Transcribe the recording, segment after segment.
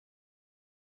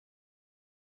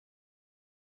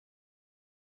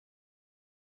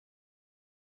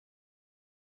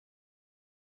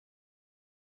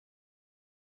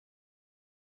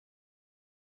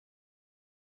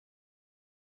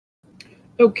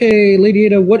Okay, Lady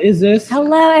Ada, what is this?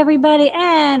 Hello, everybody,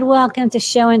 and welcome to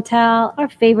Show and Tell, our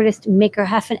favoriteest maker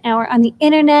half an hour on the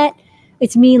internet.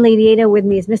 It's me, Lady Ada. With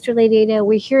me is Mr. Lady Ada.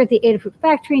 We're here at the Adafruit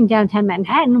Factory in downtown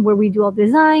Manhattan, where we do all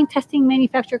design, testing,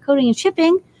 manufacture, coding, and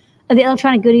shipping of the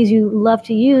electronic goodies you love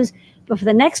to use. But for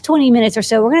the next 20 minutes or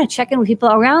so, we're going to check in with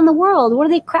people around the world. What are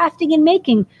they crafting and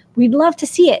making? We'd love to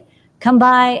see it. Come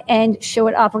by and show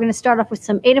it off. We're going to start off with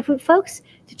some Adafruit folks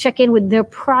to check in with their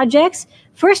projects.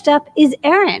 First up is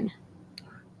Aaron.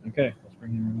 Okay, let's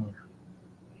bring Aaron over.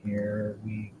 Here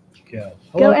we go.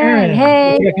 Hello, Aaron.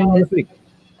 Hey. What you got going on this week?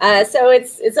 So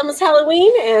it's almost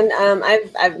Halloween, and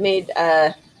I've made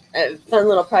a fun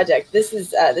little project. This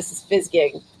is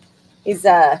Fizzgig. He's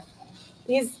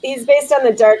based on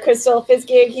the Dark Crystal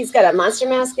Fizzgig. He's got a monster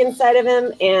mask inside of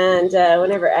him, and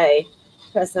whenever I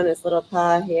press on his little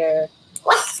paw here.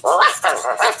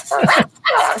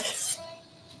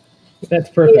 That's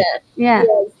perfect. Yeah.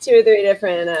 2 or 3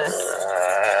 different.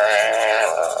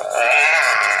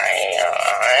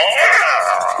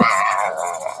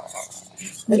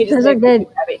 Those are good.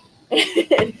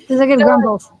 Those are good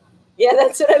grumbles. Yeah,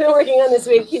 that's what I've been working on this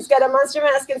week. He's got a monster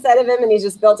mask inside of him, and he's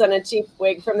just built on a cheap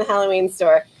wig from the Halloween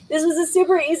store. This was a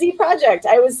super easy project.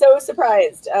 I was so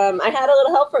surprised. I had a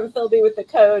little help from Philby with the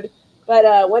code,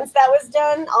 but once that was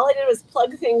done, all I did was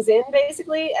plug things in,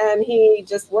 basically, and he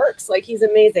just works. Like, he's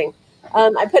amazing.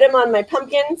 I put him on my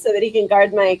pumpkin so that he can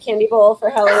guard my candy bowl for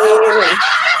Halloween.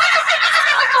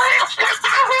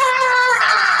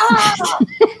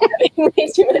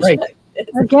 Right.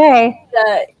 Okay.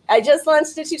 I just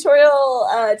launched a tutorial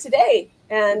today,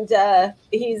 and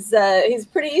he's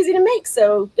pretty easy to make.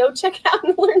 So go check it out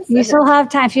and learn. You still have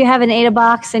time if you have an Ada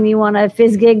box and you want a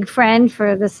Fizzgig friend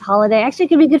for this holiday. Actually, it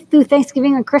could be good through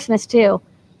Thanksgiving and Christmas too.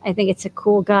 I think it's a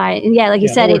cool guy, and yeah, like you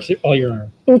said, all year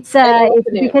round. It's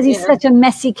because he's such a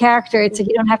messy character. It's like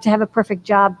you don't have to have a perfect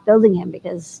job building him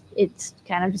because it's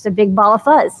kind of just a big ball of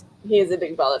fuzz. He is a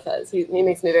big ball of fuzz. He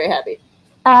makes me very happy.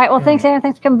 All right. Well, thanks, Aaron.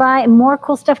 Thanks for coming by. And more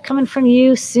cool stuff coming from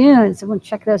you soon. So we'll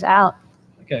check those out.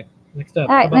 Okay. Next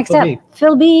up. All right. Next up,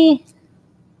 Phil B.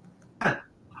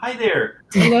 Hi there.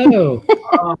 Hello.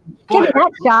 Can't be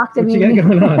that shocked. What you got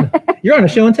going on? You're on a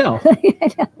show and tell.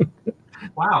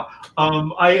 Wow.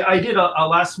 I did a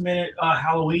last minute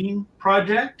Halloween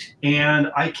project,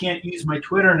 and I can't use my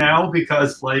Twitter now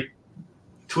because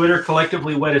Twitter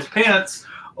collectively wet its pants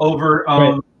over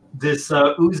this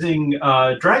oozing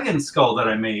dragon skull that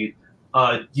I made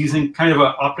using kind of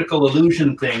an optical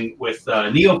illusion thing with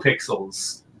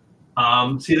NeoPixels.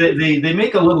 See, they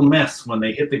make a little mess when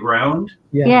they hit the ground.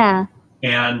 Yeah.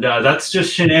 And that's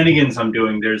just shenanigans I'm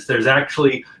doing. There's 9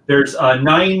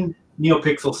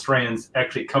 NeoPixel strands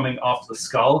actually coming off the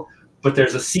skull, but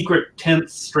there's a secret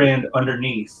 10th strand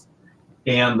underneath.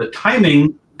 And the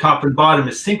timing, top and bottom,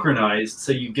 is synchronized,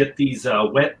 so you get these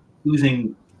wet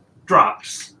oozing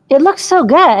drops. It looks so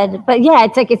good, but yeah,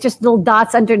 it's just little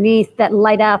dots underneath that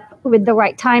light up with the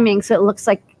right timing, so it looks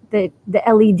like the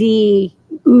LED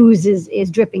ooze is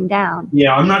dripping down.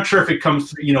 Yeah, I'm not sure if it comes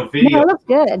through, video. No, it looks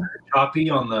good. Choppy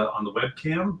on the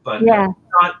webcam, but yeah,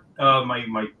 not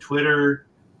my Twitter.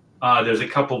 There's a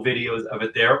couple videos of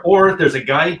it there, or there's a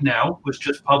guide now, was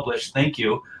just published. Thank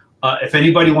you. If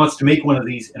anybody wants to make one of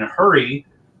these in a hurry,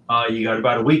 you got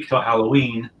about a week till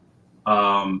Halloween.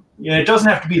 It doesn't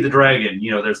have to be the dragon.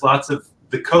 There's lots of,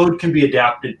 the code can be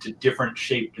adapted to different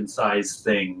shaped and sized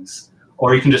things,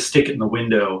 or you can just stick it in the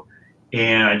window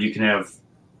and you can have,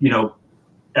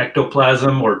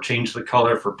 ectoplasm or change the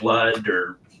color for blood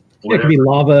or whatever. It could be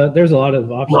lava. There's a lot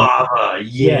of options. Lava,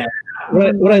 yeah.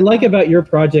 What I like about your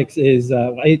projects is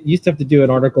I used to have to do an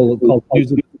article called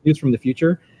News from the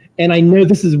Future. And I know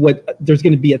this is there's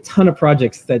going to be a ton of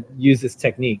projects that use this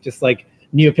technique, just like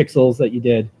NeoPixels that you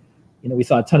did. We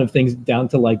saw a ton of things down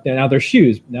to now there's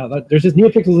shoes. Now there's just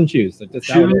NeoPixels and shoes.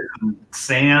 Shoes,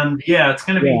 sand. Yeah, it's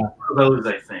going to be one of those,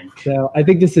 I think. So I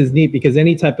think this is neat because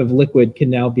any type of liquid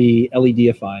can now be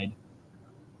LED-ified.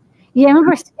 Yeah, I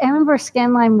remember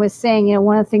Scanline was saying,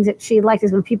 one of the things that she liked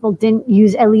is when people didn't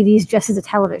use LEDs just as a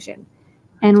television.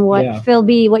 And what Phil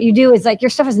B, what you do is your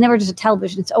stuff is never just a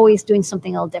television. It's always doing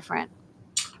something a little different.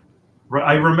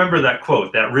 I remember that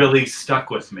quote. That really stuck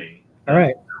with me. All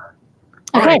right.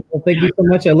 Okay. Well, thank you so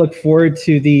much. I look forward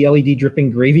to the LED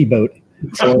dripping gravy boat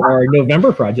for our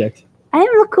November project. I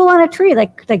think it look cool on a tree,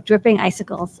 like dripping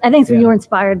icicles. I think you were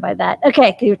inspired by that.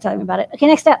 Okay, you were telling me about it. Okay,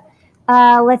 next up.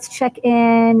 Let's check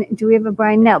in. Do we have a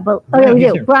Brian? No, but we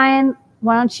do. Sure. Brian,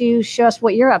 why don't you show us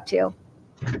what you're up to?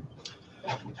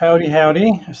 Howdy,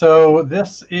 howdy. So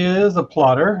this is a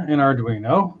plotter in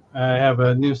Arduino. I have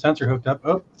a new sensor hooked up.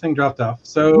 Oh, thing dropped off.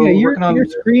 So yeah, your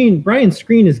screen, Brian's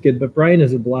screen is good, but Brian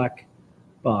is a black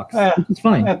box. Which is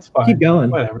fine. That's fine. Keep going.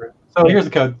 Whatever. So here's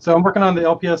the code. So I'm working on the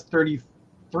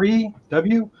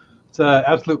LPS33W. It's an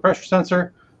absolute pressure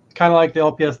sensor. It's kind of like the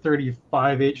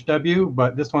LPS35HW,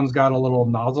 but this one's got a little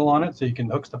nozzle on it so you can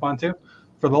hook stuff onto.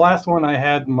 For the last one, I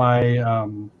had my,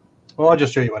 well, I'll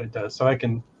just show you what it does. So I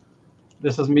can,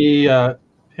 this is me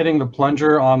hitting the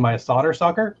plunger on my solder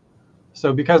sucker.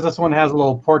 So because this one has a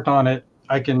little port on it,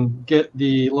 I can get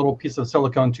the little piece of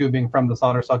silicone tubing from the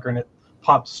solder sucker and it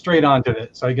pops straight onto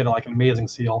it. So I get like an amazing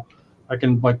seal. I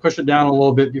can like push it down a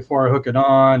little bit before I hook it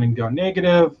on and go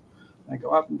negative. I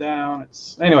go up and down.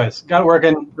 Anyways, got it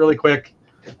working really quick.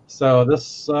 So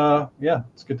this, yeah,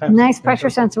 it's a good time. Nice pressure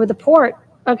sensor with a port.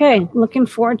 Okay, looking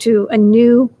forward to a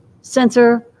new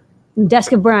sensor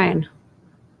desk of Brian.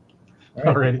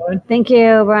 All right. Alrighty. Thank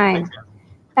you, Brian.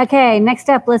 Okay, next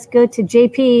up, let's go to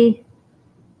JP.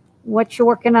 What you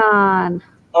working on?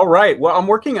 All right. Well, I'm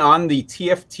working on the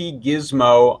TFT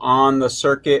gizmo on the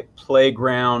Circuit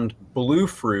Playground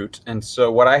Bluefruit. And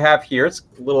so what I have here, it's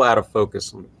a little out of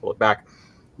focus. Let me pull it back.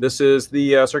 This is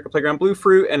the Circuit Playground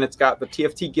Bluefruit, and it's got the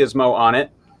TFT gizmo on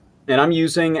it. And I'm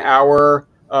using our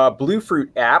Bluefruit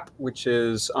app, which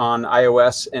is on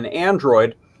iOS and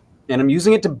Android. And I'm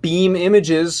using it to beam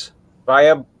images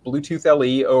via Bluetooth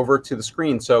LE over to the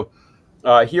screen. So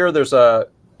here there's a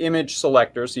image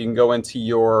selector, so you can go into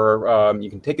your,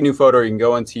 you can take a new photo, or you can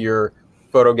go into your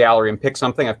photo gallery and pick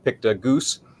something. I've picked a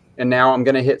goose, and now I'm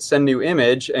going to hit send new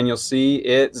image, and you'll see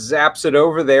it zaps it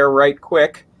over there right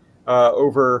quick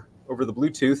over the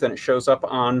Bluetooth, and it shows up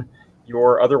on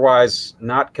your otherwise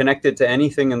not connected to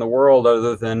anything in the world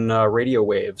other than radio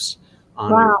waves.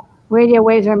 Wow, radio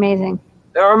waves are amazing.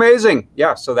 They're amazing.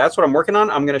 Yeah, so that's what I'm working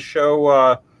on. I'm going to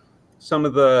show some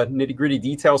of the nitty-gritty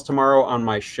details tomorrow on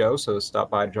my show, so stop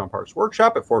by John Park's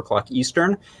workshop at 4 o'clock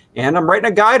Eastern, and I'm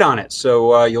writing a guide on it,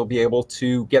 so you'll be able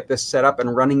to get this set up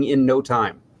and running in no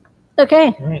time.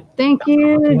 Okay, right. Thank you,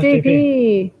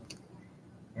 JP.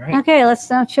 All right. Okay, let's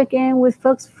now check in with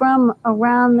folks from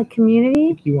around the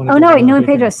community. You wanna Oh, do no, that wait, one, Noon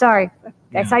Pedro? Pedro, sorry.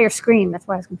 I saw your screen, that's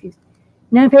why I was confused.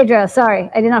 Noon Pedro, sorry,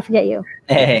 I did not forget you.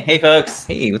 Hey folks.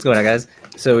 Hey, what's going on, guys?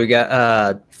 So we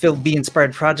got Phil B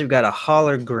inspired project. We got a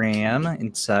hologram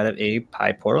inside of a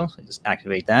Pi portal. So just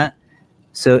activate that.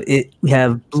 So we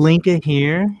have Blinka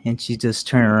here, and she just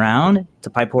turn around. It's a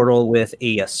Pi portal with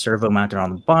a servo mounted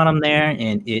on the bottom there,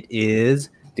 and it is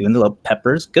doing the little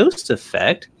Peppers ghost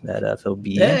effect that Phil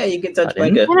B. Yeah, you can touch in.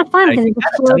 Blinka. Kind of fun because it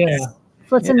just floats, Yeah.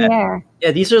 floats in the air.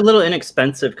 Yeah, these are little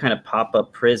inexpensive kind of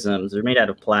pop-up prisms. They're made out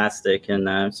of plastic, and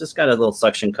it's just got a little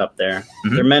suction cup there.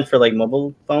 Mhm. They're meant for like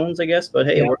mobile phones, I guess, but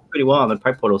hey, Yeah. it works pretty well on the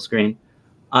Pi portal screen.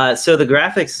 So the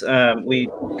graphics, we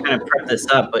kind of prepped this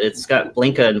up, but it's got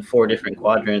Blinka in 4 different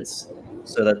quadrants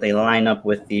so that they line up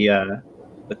with the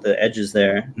edges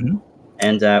there. Mhm.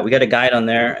 And we got a guide on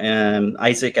there, and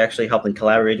Isaac actually helped and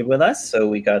collaborated with us. So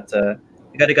we got a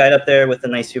guide up there with a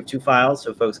nice view of 2 files,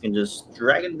 so folks can just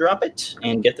drag and drop it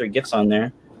and get their GIFs on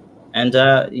there. And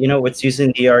you know, it's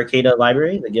using the Arcada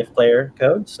library, the GIF player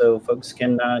code, so folks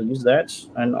can use that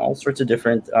on all sorts of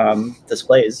different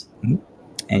displays.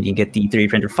 And you get the 3D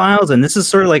printed files, and this is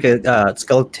sort of like a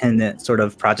skeleton sort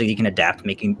of project you can adapt,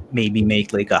 maybe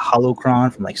make like a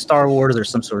holocron from like Star Wars or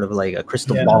some sort of like a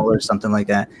crystal ball or something like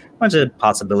that. A bunch of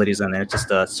possibilities on there.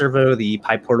 Just a servo, the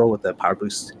Pi portal with the power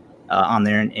boost on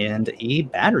there, and a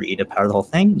battery to power the whole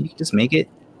thing. You can just make it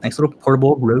nice little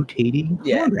portable rotating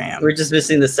hologram. We're just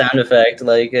missing the sound effect,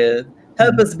 like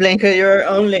help us, Blinka, you're our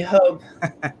only hope.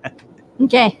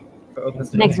 Okay,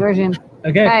 next version.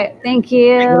 Okay. All right, thank What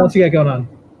you. else you got going on?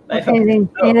 Anything?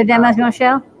 Any other demos you want to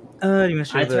show? You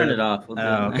must show I the- turned it off. We'll do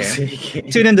Oh, it. okay.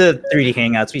 Tune into 3D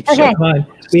Hangouts. We Okay. Fine.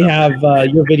 We have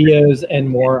your videos and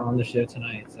more on the show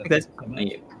tonight. So Okay.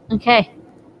 Thank you. Okay,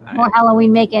 more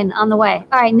Halloween making on the way.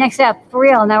 All right, next up, for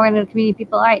real. Now we're going to community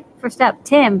people. All right, first up,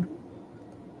 Tim.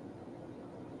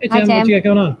 Hey, Hi, Tim, Tim. what you got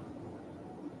going on?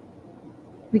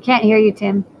 We can't hear you,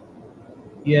 Tim.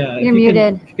 Yeah. You're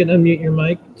muted. If you can unmute your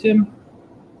mic, Tim.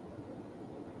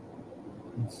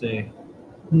 Let's see.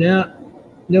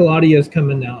 No audio's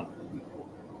coming out.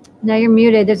 No, you're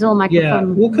muted. There's a little Yeah,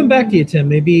 microphone. we'll come back to you, Tim.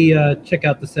 Maybe check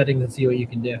out the settings and see what you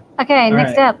can do. Okay, All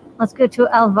next right. up, let's go to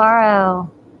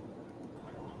Alvaro.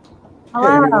 Hello.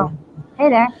 everyone. Hey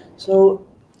there. So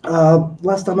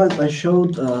last time I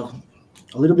showed a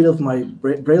little bit of my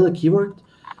Braille keyboard.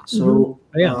 So Oh,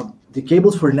 yeah. the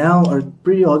cables for now are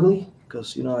pretty ugly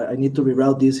because I need to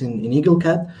reroute this in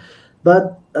EagleCAD.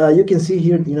 But you can see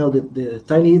here, the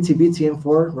tiny itsy bitsy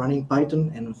M4 running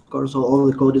Python, and of course all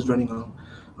the code is running on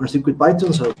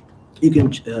CircuitPython. So you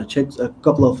can check a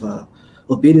couple of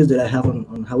videos that I have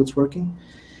on how it's working.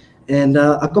 And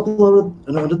a couple of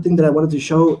another thing that I wanted to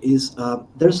show is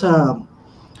there's a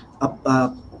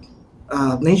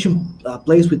ancient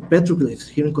place with petroglyphs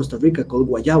here in Costa Rica called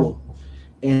Guayabo.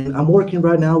 And I'm working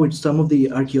right now with some of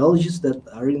the archaeologists that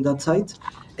are in that site.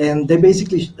 And they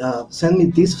basically send me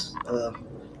this.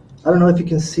 I don't know if you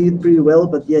can see it pretty well,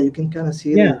 but yeah, you can kind of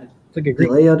see it's like a the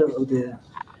layout of the.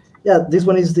 Yeah, this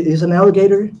one is an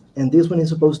alligator, and this one is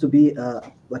supposed to be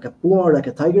like a puma or like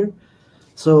a tiger.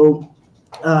 So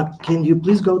can you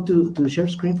please go to share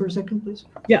screen for a second, please?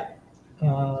 Yeah.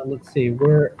 Let's see.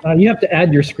 Where you have to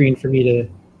add your screen for me to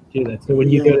do that. So when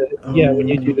you go to, when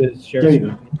you do the share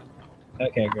screen.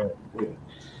 Okay, good.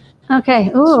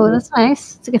 Okay. Oh, that's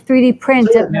nice. It's like a 3D print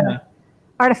of the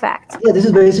artifact. Yeah, this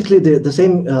is basically the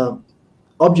same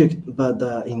object, but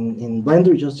in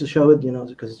Blender, just to show it,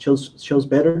 because it shows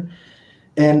better.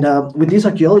 And with these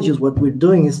archaeologists, what we're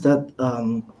doing is that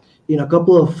in a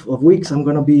couple of weeks, I'm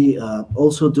going to be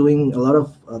also doing a lot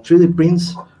of 3D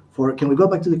prints for. Can we go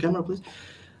back to the camera, please?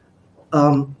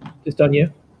 Just on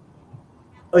you.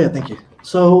 Oh yeah, thank you.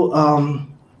 So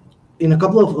in a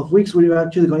couple of weeks, we're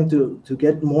actually going to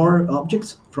get more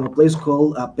objects from a place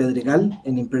called Pedregal.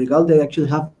 And in Pedregal, they actually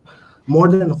have more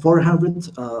than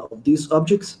 400 of these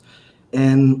objects.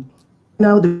 And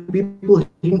now the people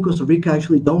here in Costa Rica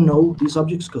actually don't know these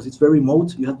objects because it's very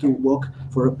remote. You have to walk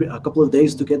for a couple of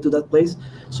days to get to that place.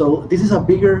 So this is a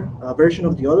bigger version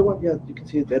of the other one. Yeah, you can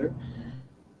see it better.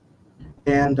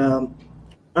 And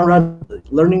I'm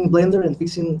learning Blender and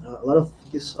fixing a lot of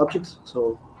these objects.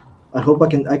 So I hope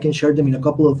I can share them in a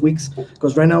couple of weeks,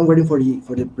 because right now I'm waiting for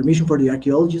the permission for the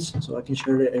archaeologists, so I can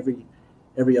share every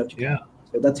object. Yeah.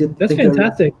 So that's it. That's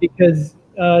fantastic, because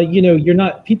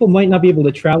people might not be able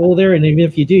to travel there, and even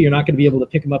if you do, you're not going to be able to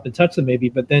pick them up and touch them maybe,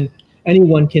 but then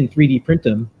anyone can 3D print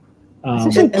them.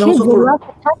 Especially kids, they love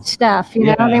to touch stuff. You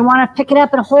know, they want to pick it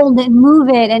up and hold it and move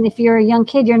it. And if you're a young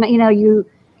kid, you're not, you're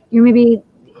maybe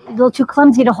a little too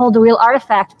clumsy to hold a real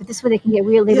artifact. But this way, they can get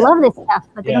real. They love this stuff,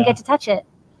 but they don't get to touch it.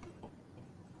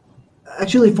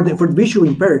 Actually, for the visually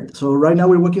impaired. So right now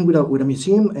we're working with a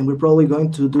museum, and we're probably going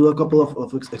to do a couple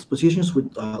of expositions with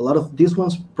a lot of these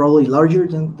ones, probably larger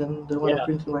than the one I'm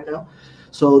printing right now.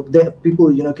 So that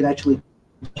people can actually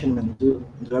touch them and do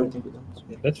everything with them. So,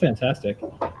 That's fantastic.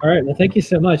 All right, well, thank you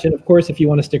so much. And of course, if you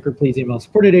want a sticker, please email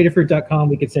support@adafruit.com.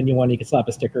 We could send you one. You can slap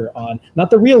a sticker on, not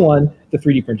the real one, the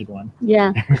 3D printed one.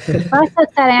 Yeah, that's so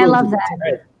exciting. I love that.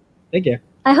 All right. Thank you.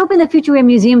 I hope in the future we have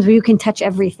museums where you can touch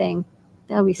everything.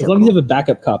 That'll be so As long as you have a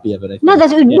backup copy of it. I think. No,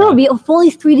 it will be fully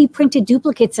 3D printed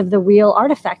duplicates of the real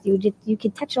artifact. You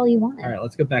can touch all you want. All right,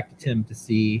 let's go back to Tim to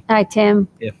see. All right, Tim.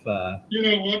 If can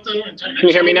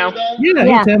you hear me now? Yeah.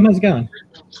 Hey, Tim, how's it going?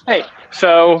 Hey,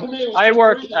 so I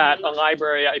work at a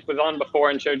library. I was on before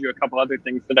and showed you a couple other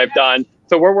things that I've done.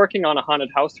 So we're working on a haunted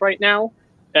house right now,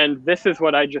 and this is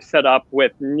what I just set up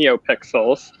with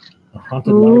NeoPixels. A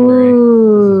haunted library.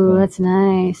 Ooh, that's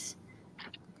nice.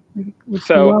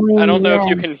 So I don't know if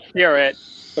you can hear it,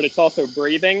 but it's also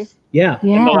breathing. Yeah.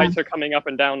 And the lights are coming up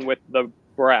and down with the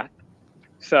breath.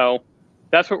 So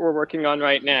that's what we're working on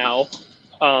right now.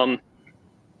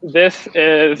 This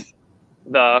is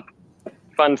the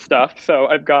fun stuff. So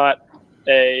I've got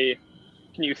can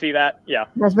you see that? Yeah.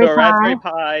 Raspberry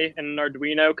Pi and an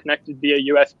Arduino connected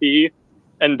via USB.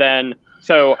 And then,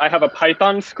 so I have a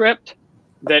Python script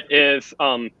that is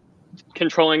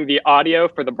controlling the audio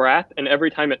for the breath, and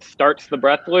every time it starts the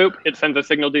breath loop, it sends a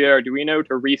signal to the Arduino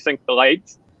to resync the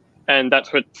lights, and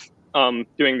that's what's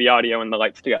doing the audio and the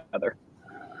lights together.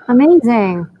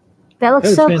 Amazing. That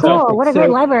looks so cool. What a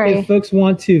great library. If folks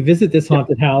want to visit this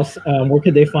haunted house, where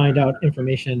could they find out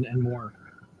information and more?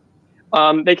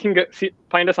 They can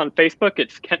find us on Facebook.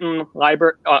 It's Kenton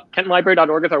Library.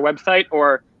 KentonLibrary.org is our website,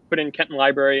 or put in Kenton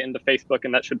Library into Facebook,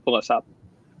 and that should pull us up.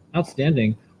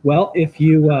 Outstanding. Well, if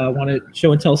you want to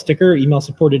show and tell sticker, email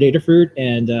support@Adafruit,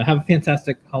 and have a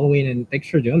fantastic Halloween, and thanks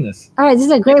for doing this. All right, this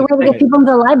is a great way to get people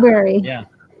into the library. Yeah.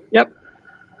 Yep.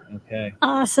 Okay.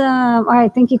 Awesome. All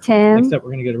right, thank you, Tim. Next up,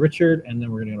 we're going to go to Richard, and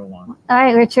then we're going to go to Juan. All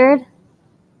right, Richard.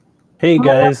 Hey,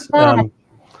 guys.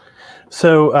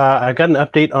 So I got an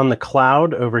update on the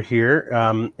cloud over here,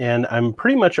 and I'm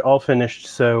pretty much all finished.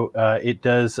 So it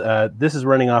does, this is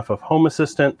running off of Home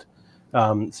Assistant.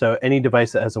 So any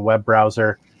device that has a web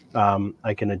browser,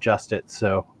 I can adjust it.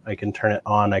 So I can turn it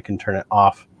on, I can turn it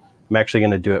off. I'm actually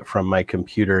going to do it from my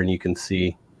computer, and you can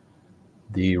see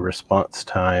the response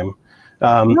time.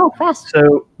 Fast.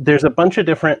 So there's a bunch of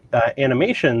different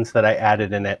animations that I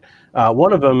added in it.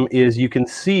 One of them is you can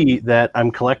see that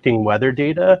I'm collecting weather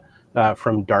data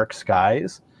from dark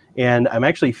skies, and I'm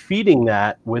actually feeding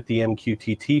that with the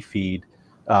MQTT feed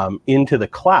into the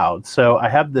cloud. So I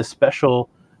have this special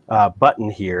button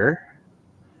here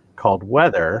called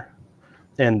weather,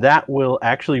 and that will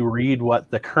actually read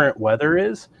what the current weather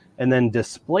is and then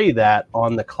display that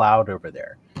on the cloud over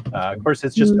there. Of course,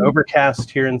 it's just overcast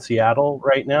here in Seattle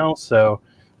right now, so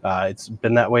it's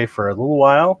been that way for a little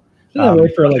while. It's been that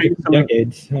way for like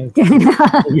decades.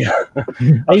 Yeah,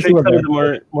 I'll show you some of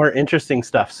the more interesting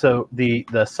stuff. So the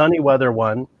sunny weather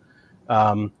one,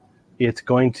 it's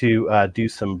going to do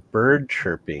some bird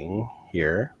chirping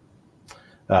here.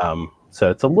 So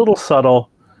it's a little subtle,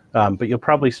 but you'll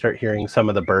probably start hearing some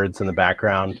of the birds in the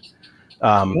background.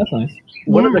 That's nice.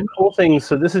 One of the cool things,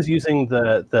 so this is using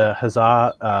the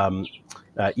Huzzah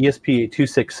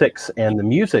ESP8266 and the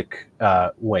music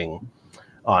wing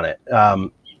on it.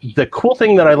 The cool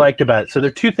thing that I liked about it, so there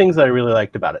are two things that I really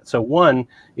liked about it. So one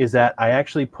is that I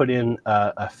actually put in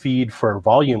a feed for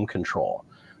volume control.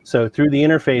 So through the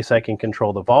interface, I can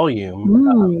control the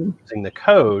volume using the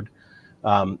code,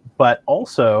 but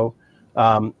also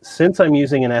since I'm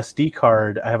using an SD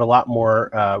card, I have a lot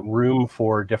more room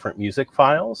for different music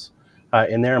files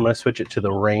in there. I'm going to switch it to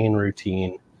the rain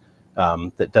routine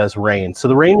that does rain. So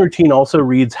the rain routine also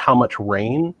reads how much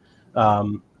rain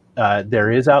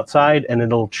there is outside, and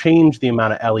it'll change the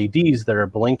amount of LEDs that are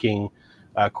blinking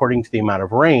according to the amount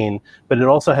of rain, but it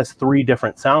also has 3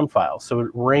 different sound files. So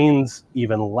it rains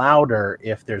even louder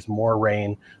if there's more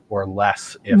rain, or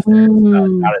less if there's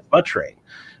not as much rain.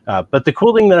 But the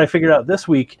cool thing that I figured out this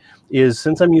week is,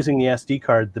 since I'm using the SD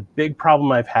card, the big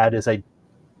problem I've had is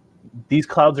these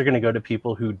clouds are going to go to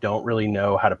people who don't really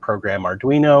know how to program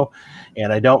Arduino,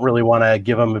 and I don't really want to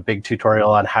give them a big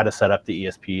tutorial on how to set up the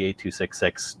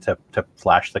ESP8266 to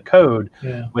flash the code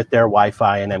with their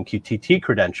Wi-Fi and MQTT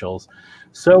credentials.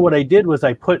 So what I did was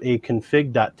I put a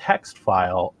config.txt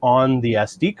file on the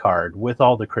SD card with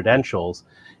all the credentials,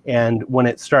 and when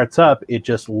it starts up, it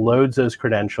just loads those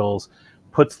credentials,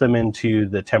 puts them into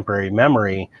the temporary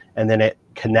memory, and then it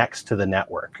connects to the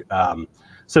network.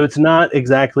 So it's not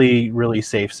exactly really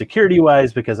safe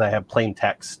security-wise, because I have plain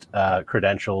text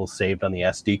credentials saved on the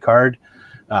SD card.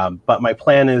 But my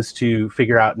plan is to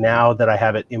figure out, now that I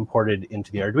have it imported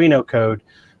into the Arduino code,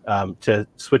 to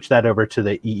switch that over to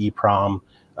the EEPROM,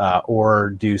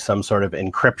 or do some sort of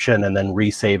encryption and then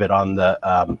resave it on the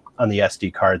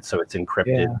SD card, so it's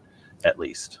encrypted at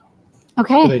least.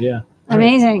 Okay. Good idea.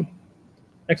 Amazing.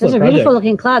 Excellent. Those are beautiful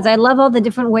looking clouds. I love all the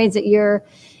different ways that you're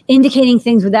indicating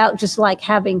things without just like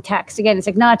having text. Again, it's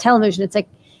like not a television. It's like,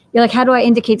 you're like, how do I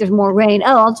indicate there's more rain?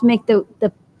 Oh, I'll just make the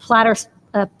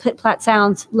plat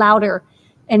sounds louder.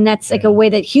 And that's like a way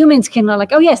that humans can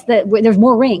like, oh yes, there's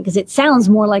more rain, because it sounds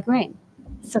more like rain.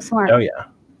 It's so smart. Oh yeah.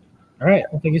 All right.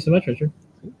 Well, thank you so much, Richard.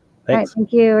 Thanks. All right.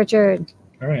 Thank you, Richard.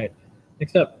 All right.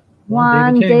 Next up,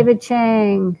 David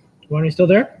Chang. Juan, are you still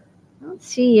there? I don't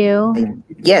see you.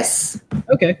 Yes.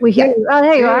 Okay. We hear you. Oh,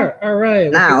 there you are. All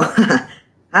right. Now,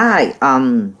 hi.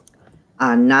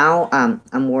 Now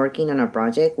I'm working on a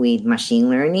project with machine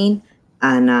learning,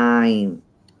 and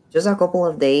just a couple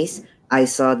of days I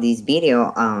saw this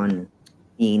video on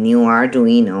the new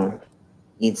Arduino.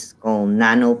 It's called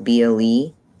Nano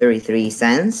BLE 33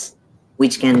 Sense,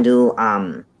 which can do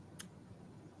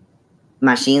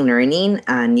machine learning,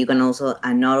 and you can also,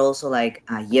 and not also like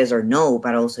yes or no,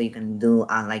 but also you can do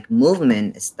like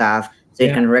movement stuff, so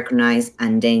you can recognize,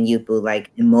 and then you put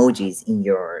like emojis in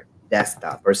your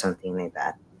desktop or something like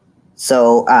that.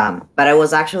 So but I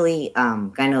was actually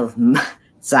kind of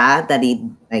sad that it,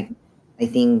 like, I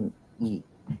think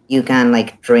you can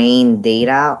like train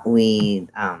data with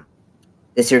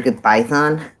the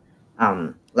CircuitPython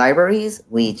libraries,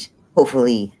 which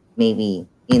hopefully maybe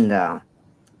in the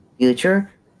future.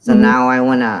 So now I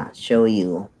want to show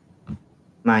you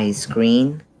my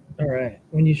screen. All right.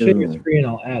 When you show your screen,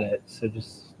 I'll add it. So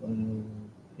just, when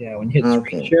you hit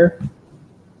screen share.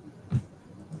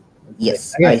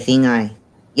 Yes, I think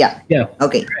yeah.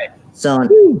 Okay. Right. So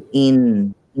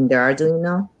in the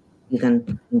Arduino, you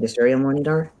can, in the stereo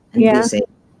monitor, and you say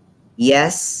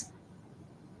yes,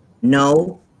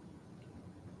 no.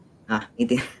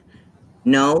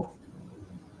 No.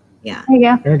 Yeah.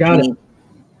 Yeah. I got it.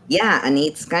 Yeah, and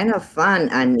it's kind of fun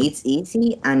and it's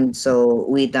easy. And so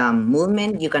with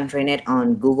movement, you can train it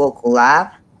on Google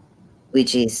Colab,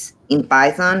 which is in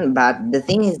Python. But the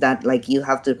thing is that like you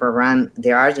have to program the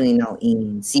Arduino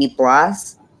in C+,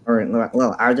 or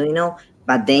well, Arduino,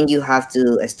 but then you have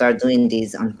to start doing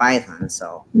this on Python.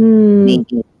 So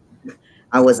maybe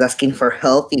I was asking for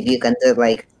help if you can do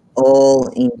like all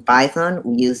in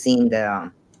Python using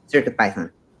the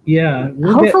CircuitPython. Yeah.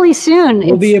 Hopefully soon.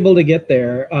 We'll be able to get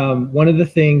there. One of the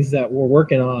things that we're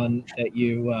working on that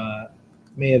you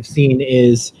may have seen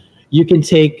is you can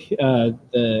take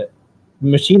the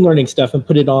machine learning stuff and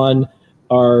put it on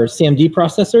our SAMD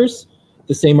processors,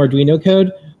 the same Arduino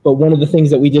code. But one of the things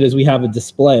that we did is we have a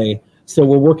display. So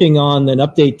we're working on an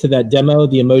update to that demo,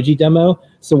 the emoji demo.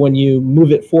 So when you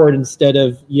move it forward, instead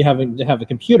of you having to have a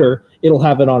computer, it'll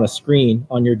have it on a screen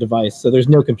on your device. So there's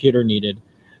no computer needed.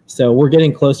 So we're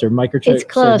getting closer. Microchips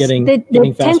are getting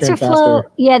faster and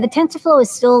faster. Yeah, the TensorFlow is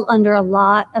still under a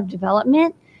lot of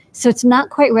development. So it's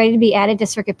not quite ready to be added to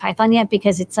CircuitPython yet,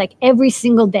 because it's like every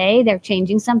single day they're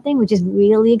changing something, which is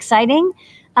really exciting.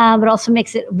 But also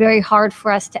makes it very hard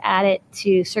for us to add it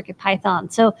to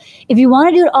CircuitPython. So if you want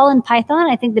to do it all in Python,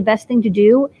 I think the best thing to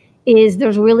do is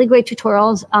there's really great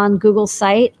tutorials on Google's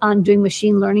site on doing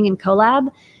machine learning in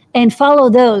Colab, and follow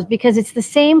those, because it's the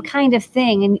same kind of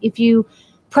thing. And if you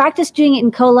practice doing it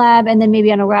in Colab and then maybe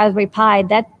on a Raspberry Pi,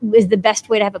 that is the best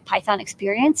way to have a Python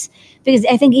experience. Because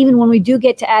I think even when we do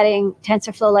get to adding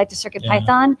TensorFlow Lite to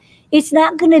CircuitPython, it's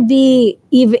not going to be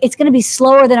even, it's going to be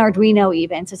slower than Arduino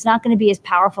even. So it's not going to be as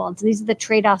powerful. And so these are the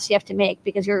trade-offs you have to make,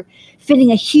 because you're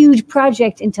fitting a huge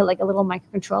project into like a little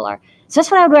microcontroller. So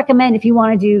that's what I would recommend if you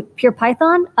want to do pure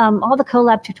Python. All the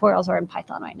Colab tutorials are in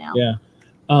Python right now.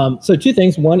 Yeah. So two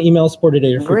things. One, email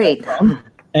support@adafruit.com. Great.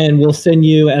 And we'll send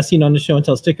you, as seen on the show and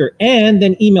tell sticker, and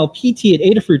then email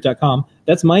pt@adafruit.com.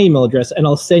 That's my email address. And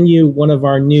I'll send you one of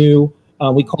our new,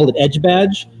 we call it Edge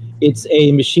Badge. It's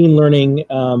a machine learning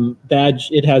badge.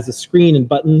 It has a screen and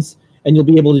buttons, and you'll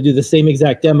be able to do the same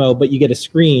exact demo, but you get a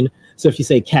screen. So if you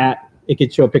say cat, it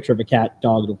could show a picture of a cat,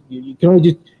 dog. You can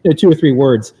only do 2 or 3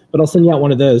 words, but I'll send you out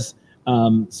one of those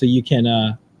so you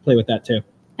can play with that too.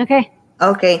 Okay.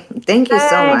 Okay. Thank you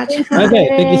so much. Okay.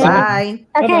 Thank you so much. Bye.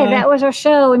 Okay, Bye-bye. that was our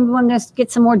show, and we want to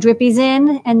get some more drippies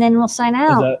in, and then we'll sign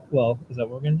out. Is that what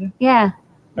we're going to do? Yeah.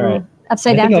 All right.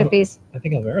 Upside down drippies. I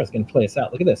think Alvara's going to play us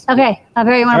out. Look at this. Okay.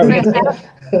 Alvaro, you want to play us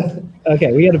out?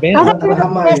 Okay, we got a band. I thought you were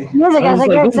going to play music. I was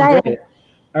like, you're this is excited. great.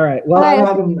 All right. Well,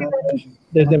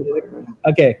 there's no music.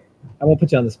 Okay. I won't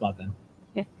put you on the spot then.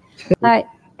 All right.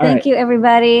 Thank you,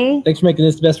 everybody. Thanks for making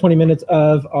this the best 20 minutes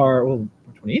of our,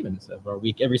 28 minutes of our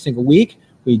week. Every single week,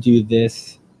 we do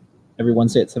this every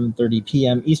Wednesday at 7:30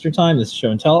 p.m. Eastern Time. This is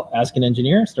Show and Tell. Ask an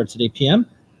Engineer. Starts at 8 p.m.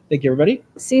 Thank you, everybody.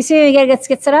 See you soon. You got to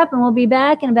get set up, and we'll be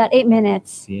back in about 8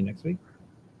 minutes. See you next week.